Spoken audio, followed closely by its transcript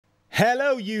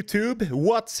Hello YouTube,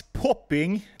 what's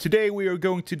popping? Today we are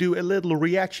going to do a little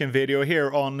reaction video here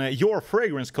on your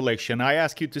fragrance collection. I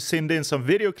asked you to send in some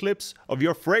video clips of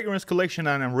your fragrance collection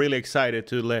and I'm really excited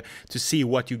to see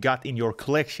what you got in your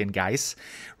collection, guys.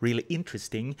 Really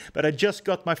interesting. But I just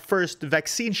got my first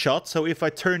vaccine shot, so if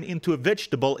I turn into a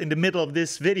vegetable in the middle of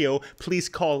this video, please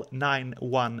call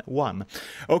 911.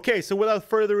 Okay, so without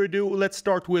further ado, let's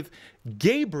start with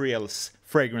Gabriel's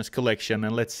fragrance collection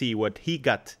and let's see what he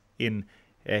got in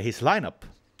his lineup.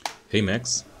 Hey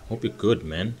Max, hope you're good,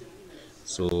 man.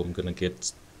 So I'm gonna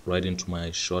get right into my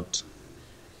shot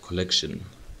collection.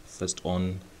 First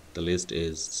on the list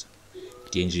is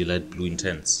D&G Light Blue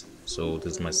Intense. So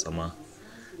this is my summer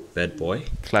bad boy.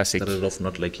 Classic. Started off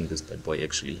not liking this bad boy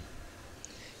actually.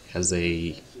 Has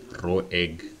a raw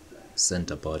egg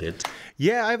scent about it.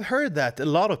 Yeah, I've heard that. A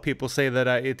lot of people say that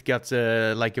it got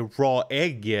like a raw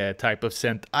egg type of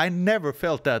scent. I never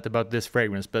felt that about this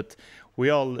fragrance, but we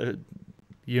all,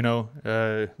 we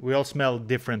all smell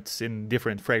different in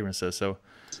different fragrances. So,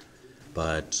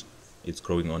 but it's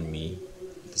growing on me,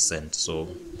 the scent. So,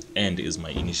 and is my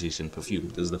initiation perfume.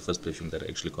 This is the first perfume that I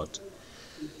actually got.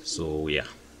 So yeah,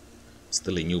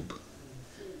 still a noob.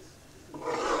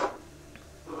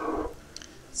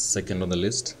 Second on the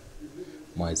list,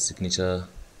 my signature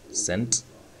scent,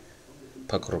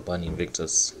 Paco Rabanne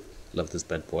Invictus. Love this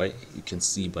bad boy. You can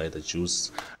see by the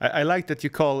juice. I like that you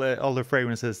call all the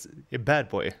fragrances a bad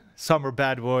boy. Summer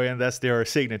bad boy, and that's their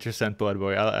signature scent bad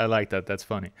boy. I like that. That's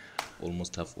funny.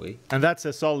 Almost halfway. And that's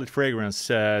a solid fragrance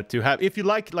to have. If you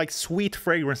like sweet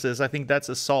fragrances, I think that's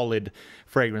a solid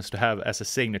fragrance to have as a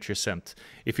signature scent.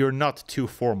 If you're not too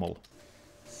formal.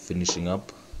 Finishing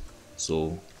up.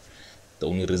 So the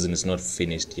only reason it's not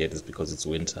finished yet is because it's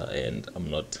winter and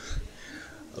I'm not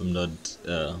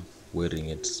wearing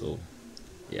it, so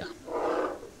yeah.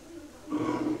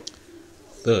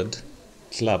 Third,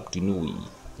 Club de Nuit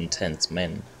Intense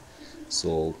Men.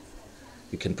 So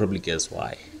you can probably guess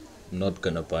why. I'm not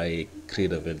gonna buy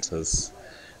Creed Aventus.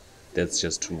 That's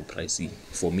just too pricey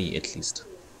for me at least.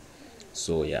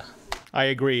 So yeah. I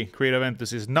agree. Creed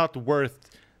Aventus is not worth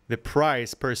the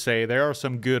price per se. There are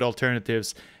some good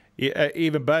alternatives.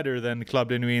 Even better than Club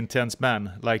de Nuit Intense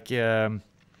Man, like Al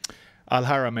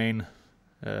Haramain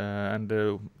and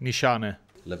Nishane.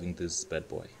 Loving this bad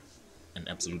boy, an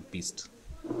absolute beast.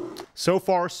 So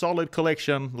far, solid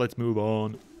collection. Let's move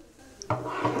on.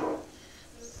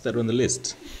 Third on the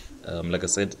list, like I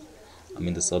said, I'm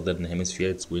in the southern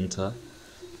hemisphere. It's winter,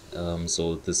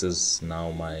 so this is now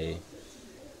my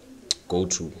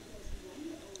go-to.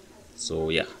 So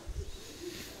yeah.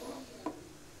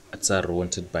 Atsar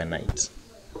Wanted by Night.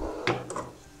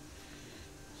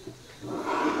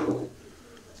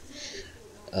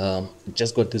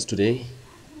 Just got this today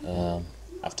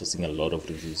after seeing a lot of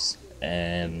reviews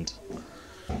and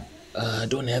I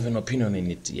don't have an opinion in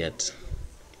it yet,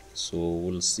 so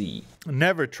we'll see.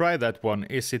 Never tried that one.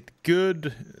 Is it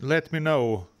good? Let me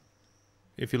know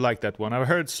if you like that one. I've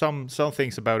heard some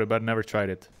things about it, but never tried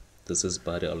it. This is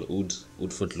by Al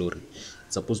Oud for Glory.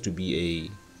 It's supposed to be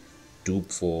a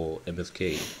dupe for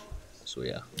MFK, so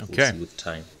yeah, okay. We'll see with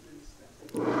time.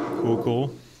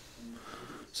 Cool.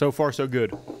 So far so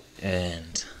good.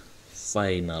 And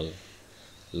final,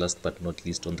 last but not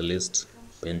least on the list,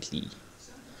 Bentley.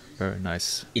 Very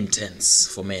nice. Intense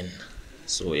for men.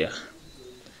 So yeah,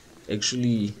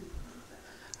 actually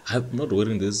I'm not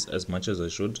wearing this as much as I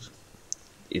should.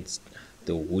 It's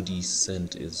the woody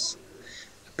scent is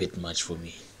a bit much for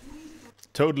me.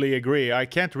 Totally agree. I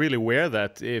can't really wear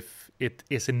that if it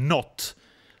is not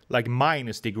like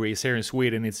 -degrees here in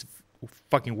Sweden. It's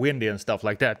fucking windy and stuff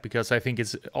like that, because I think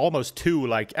it's almost too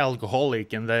like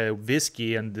alcoholic and the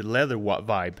whiskey and the leather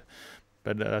vibe.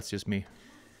 But that's just me.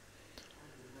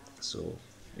 So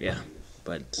yeah,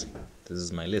 but this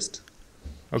is my list.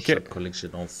 Okay. Short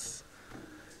collection of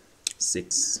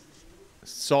 6.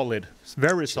 Solid.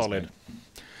 Very solid.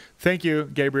 Thank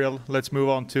you, Gabriel. Let's move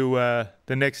on to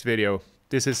the next video.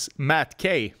 This is Matt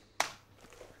K.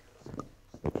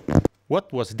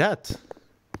 What was that?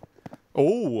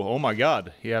 Oh my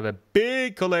God. You have a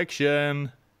big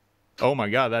collection. Oh my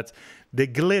God, that's the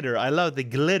glitter. I love the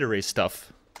glittery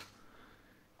stuff.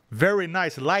 Very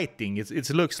nice lighting. It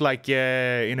looks like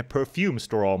in a perfume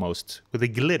store almost, with the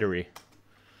glittery.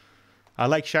 I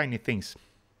like shiny things.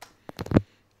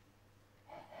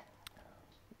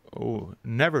 Oh,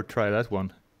 never try that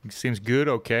one. It seems good,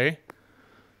 okay.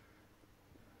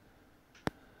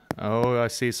 Oh, I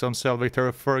see some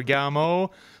Salvatore Ferragamo.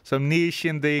 Some niche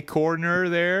in the corner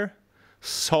there.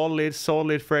 Solid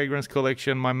fragrance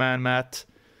collection, my man Matt.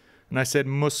 And I said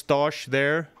mustache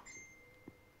there.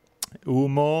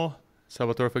 Umo.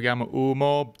 Salvatore Ferragamo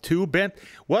Umo, 2 Bent.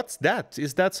 What's that?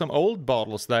 Is that some old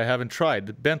bottles that I haven't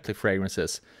tried? Bentley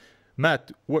fragrances.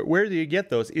 Matt, where do you get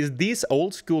those? Is these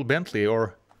old school Bentley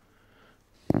or?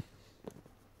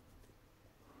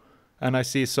 And I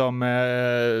see some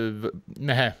Jean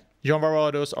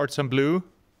Varados Arts and Blue.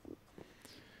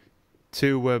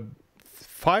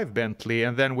 5 Bentley,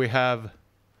 and then we have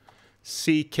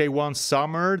CK1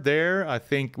 Summer there. I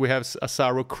think we have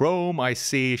Asaro Chrome. I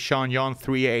see Shanyan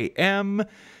 3AM.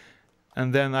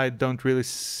 And then I don't really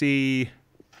see...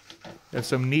 There's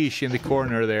some niche in the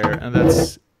corner there. And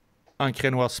that's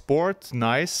Ancre Noir Sport.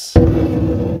 Nice.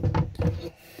 And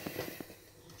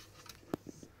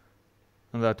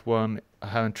that one, I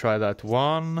haven't tried that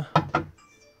one.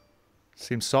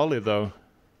 Seems solid though.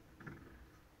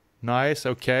 Nice,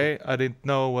 okay. I didn't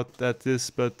know what that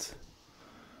is, but...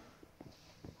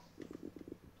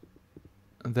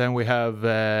 And then we have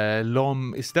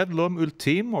L'Homme. Is that L'Homme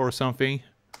Ultime or something?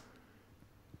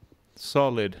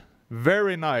 Solid.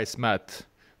 Very nice, Matt.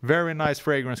 Very nice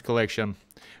fragrance collection.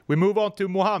 We move on to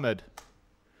Mohammed.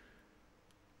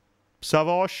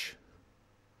 Savage.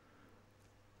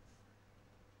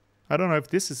 I don't know if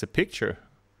this is a picture.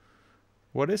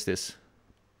 What is this?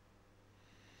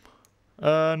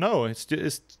 No, it's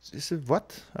just... Is it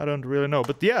what? I don't really know.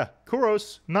 But yeah,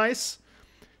 Kuros, nice.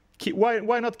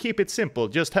 Why not keep it simple?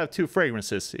 Just have 2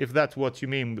 fragrances, if that's what you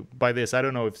mean by this. I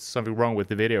don't know if there's something wrong with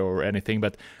the video or anything,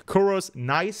 but Kuros,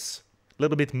 nice, a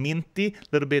little bit minty, a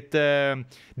little bit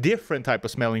different type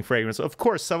of smelling fragrance. Of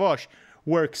course, Savage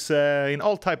works in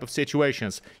all type of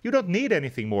situations. You don't need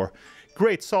anything more.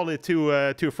 Great, solid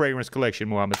 2 fragrance collection,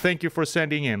 Mohammed. Thank you for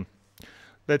sending in.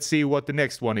 Let's see what the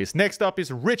next one is. Next up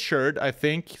is Richard, I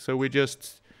think. So we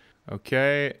just...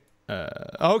 Okay.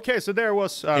 Okay, so there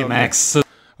was... Hey, Max.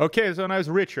 Okay, so now it's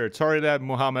Richard. Sorry that,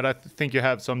 Mohammed. I think you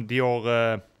have some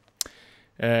Dior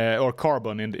or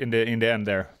Carbon in the end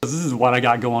there. This is what I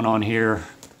got going on here.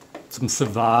 Some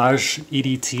Sauvage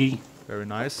EDT. Very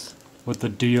nice. With the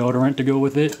deodorant to go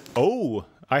with it. Oh,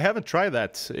 I haven't tried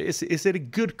that. Is it a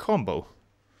good combo?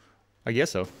 I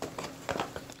guess so.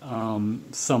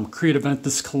 Some Creative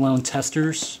Aventus cologne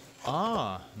testers.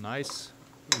 Ah, nice.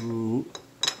 Ooh.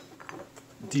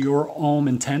 Dior Homme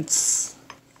Intense.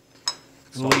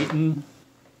 Leighton.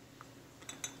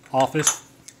 Office.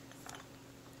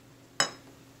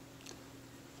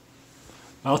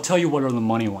 I'll tell you what are the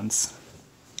money ones.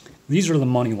 These are the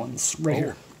money ones right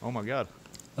here. Oh my god.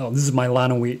 Oh, this is my La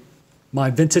Nuit. My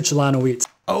vintage La Nuit.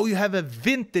 Oh, you have a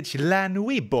vintage La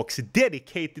Nuit box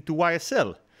dedicated to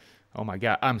YSL. Oh my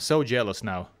god, I'm so jealous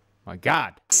now. My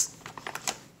god.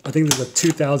 I think this is a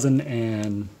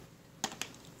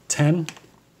 2010.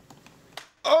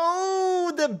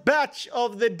 Oh, the batch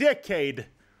of the decade.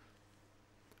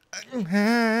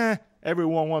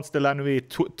 Everyone wants the La Nuit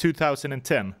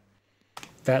 2010.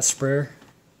 Fat sprayer.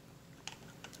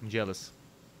 I'm jealous.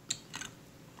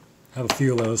 Have a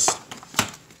few of those.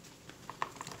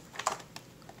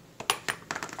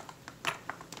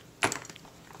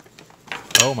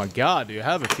 Oh my god, do you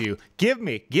have a few? Give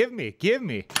me.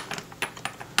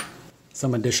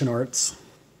 Some Edition Arts.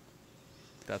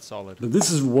 That's solid. But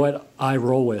this is what I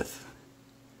roll with.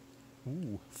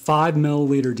 Ooh. 5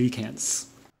 milliliter decants.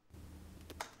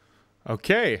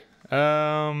 Okay.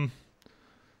 So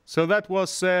that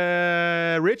was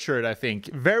Richard, I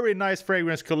think. Very nice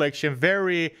fragrance collection.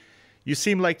 Very... You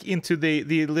seem like into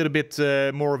the little bit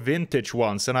more vintage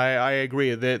ones, and I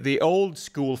agree. The old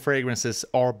school fragrances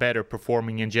are better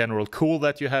performing in general. Cool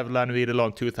that you have La Nuit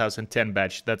Alone 2010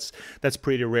 batch. That's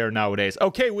pretty rare nowadays.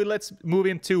 Okay, well, let's move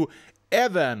into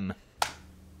Evan.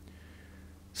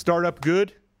 Startup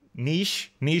good,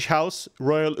 niche house,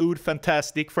 Royal Oud,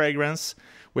 fantastic fragrance.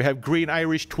 We have Green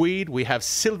Irish Tweed. We have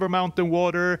Silver Mountain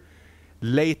Water,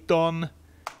 Layton,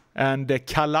 and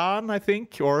Kalan, I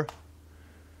think, or.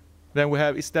 Then we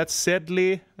have, is that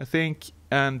Sedley, I think,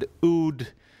 and Oud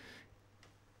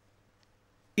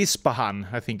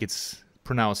Ispahan, I think it's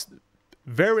pronounced.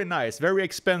 Very nice, very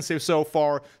expensive so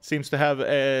far. Seems to have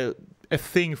a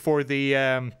thing for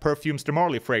the Perfumes de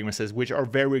Marly fragrances, which are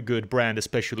very good brand,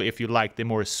 especially if you like the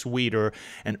more sweeter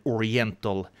and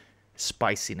oriental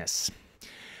spiciness.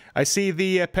 I see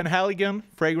the Penhaligon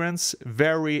fragrance,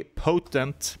 very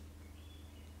potent.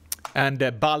 And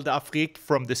Bal d'Afrique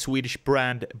from the Swedish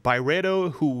brand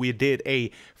Byredo, who we did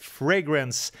a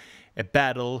fragrance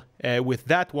battle with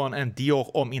that one and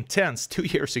Dior Homme Intense 2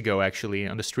 years ago, actually,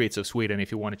 on the streets of Sweden. If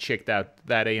you want to check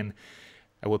that in,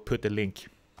 I will put the link.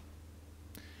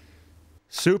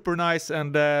 Super nice.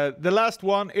 And the last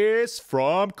one is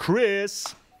from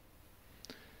Chris.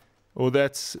 Oh,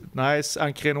 that's nice.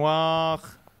 Ancre Noir.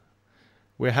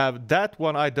 We have that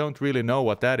one. I don't really know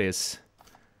what that is.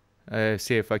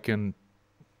 See if I can...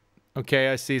 Okay,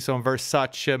 I see some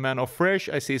Versace Man Eau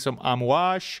Fraiche. I see some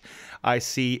Amouage. I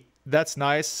see... That's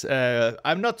nice.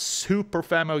 I'm not super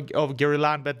fan of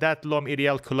Guerlain, but that L'Homme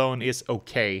Ideal cologne is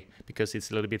okay because it's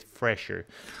a little bit fresher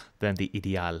than the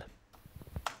Ideal.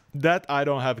 That I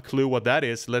don't have a clue what that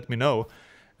is. Let me know.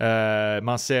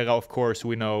 Mancera, of course,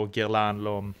 we know. Guerlain,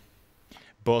 L'Homme,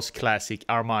 Boss Classic,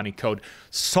 Armani Code.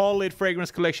 Solid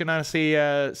fragrance collection. I see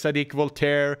Sadiq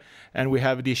Voltaire, and we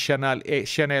have the Chanel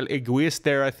Egoist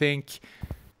there, I think.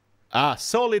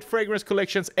 Solid fragrance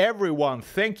collections, everyone.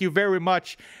 Thank you very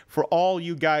much for all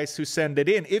you guys who send it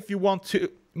in. If you want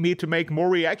me to make more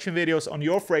reaction videos on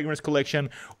your fragrance collection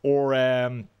or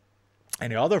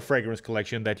any other fragrance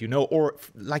collection that you know, or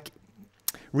like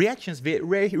reaction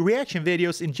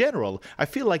videos in general. I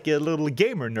feel like a little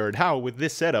gamer nerd with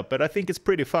this setup, but I think it's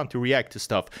pretty fun to react to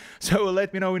stuff. So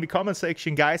let me know in the comment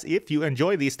section, guys, if you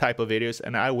enjoy these type of videos,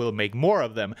 and I will make more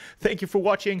of them. Thank you for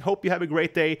watching. Hope you have a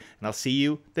great day, and I'll see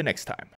you the next time.